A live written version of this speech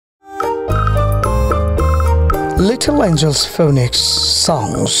Little Angels Phonics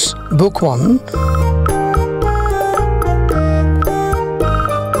Songs, Book 1.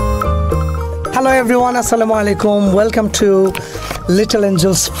 Hello everyone, Assalamu alaikum. Welcome to Little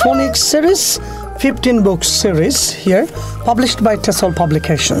Angels Phonics series, 15 book series here, published by Tesol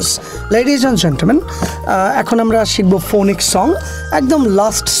publications. Ladies and gentlemen, এখন আমরা শিখব phonics song. একদম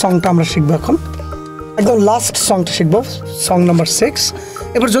last সংটা আমরা শিখব এখন। একদম last সংটা শিখব, song number 6।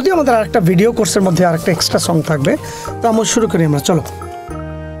 এবার যদি আমাদের আরেকটা ভিডিও কোর্সের মধ্যে আরেকটা এক্সট্রা সং থাকবে, তো আমরা শুরু করি আমরা, চলো।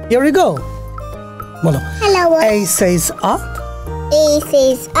 Here we go. বলো। Hello. A says a. A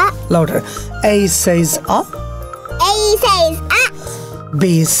says a. Louder. A says a. A says a. B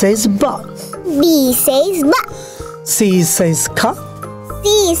says ba. B says ba. C says ka. C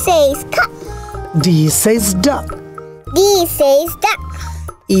says ka. D says da. D says da.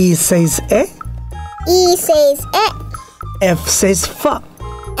 E says e. E says e. F says fa.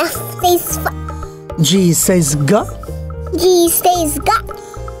 F says fa. G says ga. G says ga.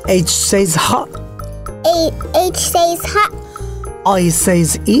 H says ha. H says ha. I says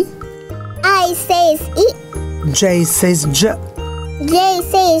e. I says e. J says j. J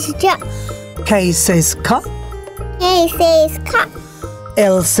says ja. K says ka. K says ka.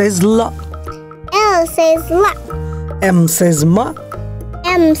 L says la. L says la. M says ma.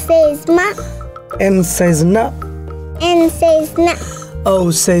 M says ma. N says na. N says na. O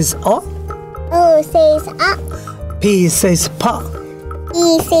says o. O says a. P says pa. E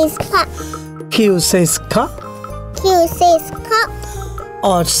says pa. Q says ka. Q says ka.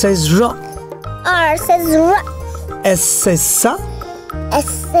 R says ra. R says ra. S says sa. S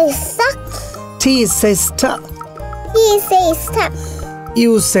says sa. T says ta. T says ta.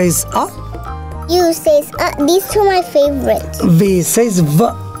 U says a. U says a. These two are my favorites. V says va.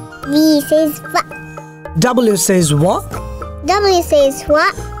 V says va. W says wa. W says wa.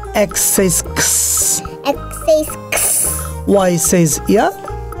 X says x. X says x. Y says ya.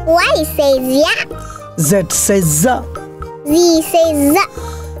 Y says ya. Z says za. Z says za.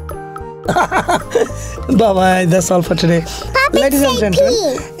 Bye bye, that's all for today. Ladies and gentlemen,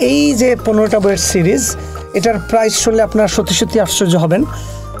 এই যে 15টা বইয়ের series, এটার price শুনলে আপনারা সত্যি সত্যি আশ্চর্য হবেন।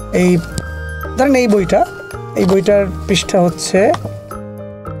 এই ধরেন এই বইটার পৃষ্ঠা হচ্ছে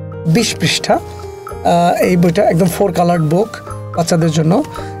 20 পৃষ্ঠা। এই বইটা একদম 4 কালার্ড বুক বাচ্চাদের জন্য।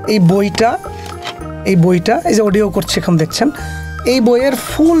 এই বইটা এই যে অডিও করছে এখন দেখছেন, এই বইয়ের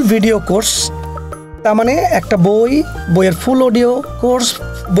ফুল ভিডিও কোর্স, তার মানে একটা বইয়ের ফুল অডিও কোর্স,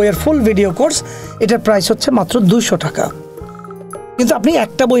 বইয়ের ফুল ভিডিও কোর্স, এটার প্রাইস হচ্ছে মাত্র 200 টাকা। কিন্তু আপনি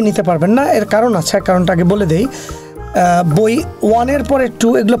একটা বই নিতে পারবেন না, এর কারণ আছে। কারণটা আগে বলে দেই। বই 1-এর পরে 2,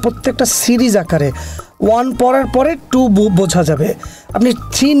 এগুলো প্রত্যেকটা সিরিজ আকারে। 1 পড়ার পরে 2 বোঝা যাবে, আপনি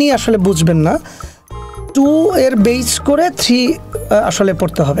 3 নিয়ে আসলে বুঝবেন না। 2 এর বেস করে 3 আসলে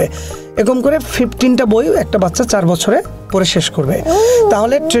পড়তে হবে। এরকম করে 15টা বই একটা বাচ্চা 4 বছরে পড়ে শেষ করবে।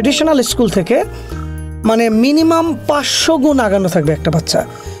 তাহলে ট্রেডিশনাল স্কুল থেকে মানে মিনিমাম 500 গুণ আগানো থাকবে একটা বাচ্চা।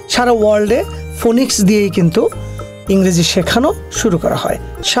 সারা ওয়ার্ল্ডে ফোনিক্স দিয়েই কিন্তু ইংরেজি শেখানো শুরু করা হয়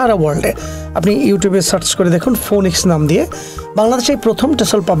সারা ওয়ার্ল্ডে। আপনি ইউটিউবে সার্চ করে দেখুন ফোনিক্স নাম দিয়ে। বাংলাদেশে প্রথম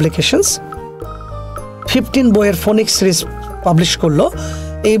টেসল পাবলিকেশনস 15 বইয়ের ফোনিক্স সিরিজ পাবলিশ করলো।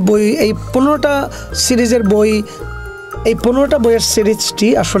 এই 15টা সিরিজের বই, এই 15টা বইয়ের সিরিজটি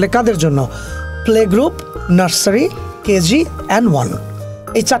আসলে কাদের জন্য? Play group, nursery, KG and 1,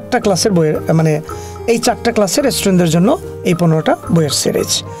 এই 4টা ক্লাসের বইয়ের, মানে এই 4টা ক্লাসের স্টুডেন্টদের জন্য এই 15টা বইয়ের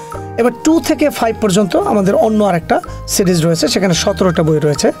সিরিজ। এবার 2 থেকে 5 পর্যন্ত আমাদের অন্য আরেকটা সিরিজ রয়েছে, সেখানে 17টা বই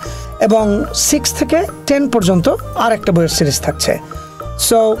রয়েছে, এবং 6 থেকে 10 পর্যন্ত আর একটা বইয়ের সিরিজ থাকছে।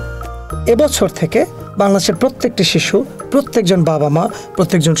 সো এবছর থেকে বাংলাদেশের প্রত্যেকটি শিশু, প্রত্যেকজন বাবা মা,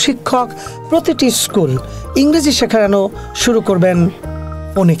 প্রত্যেকজন শিক্ষক, প্রতিটি স্কুল ইংরেজি শেখানো শুরু করবেন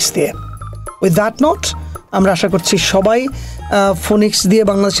ফোনিক্স দিয়ে। উইথ দ্যাট নোট, আমরা আশা করছি সবাই ফোনিক্স দিয়ে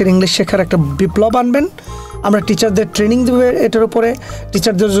বাংলাদেশের ইংলিশ শেখার একটা বিপ্লব আনবেন। আমরা টিচারদের ট্রেনিং দেবো এটার উপরে,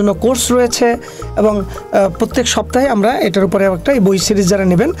 টিচারদের জন্য কোর্স রয়েছে, এবং প্রত্যেক সপ্তাহে আমরা এটার উপরে একটা এই বই সিরিজ যারা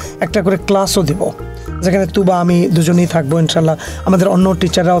নেবেন একটা করে ক্লাসও দেব, যেখানে তুবা আমি দুজনেই থাকবো ইনশাল্লাহ। আমাদের অন্য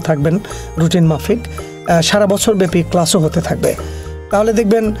টিচাররাও থাকবেন রুটিন মাফিক। সারা বছর ব্যাপী ক্লাসও হতে থাকবে। তাহলে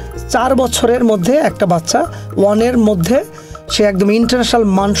দেখবেন 4 বছরের মধ্যে একটা বাচ্চা 1-এর মধ্যে সে একদম ইন্টারন্যাশনাল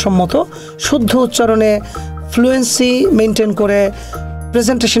মানসম্মত শুদ্ধ উচ্চারণে ফ্লুয়েন্সি মেনটেন করে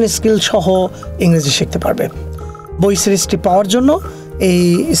প্রেজেন্টেশন স্কিল সহ ইংরেজি শিখতে পারবে। বই সিরিজটি পাওয়ার জন্য এই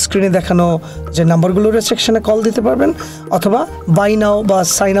স্ক্রিনে দেখানো যে নাম্বারগুলো রয়েছে সেখানে কল দিতে পারবেন, অথবা বাই নাও বা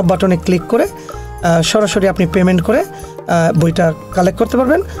সাইন আপ বাটনে ক্লিক করে সরাসরি আপনি পেমেন্ট করে বইটা কালেক্ট করতে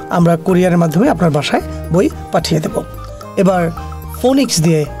পারবেন। আমরা কুরিয়ারের মাধ্যমে আপনার বাসায় বই পাঠিয়ে দেব। এবার ফোনিক্স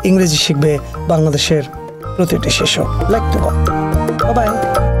দিয়ে ইংরেজি শিখবে বাংলাদেশের প্রতিটি শিশু। Like to go. Bye bye.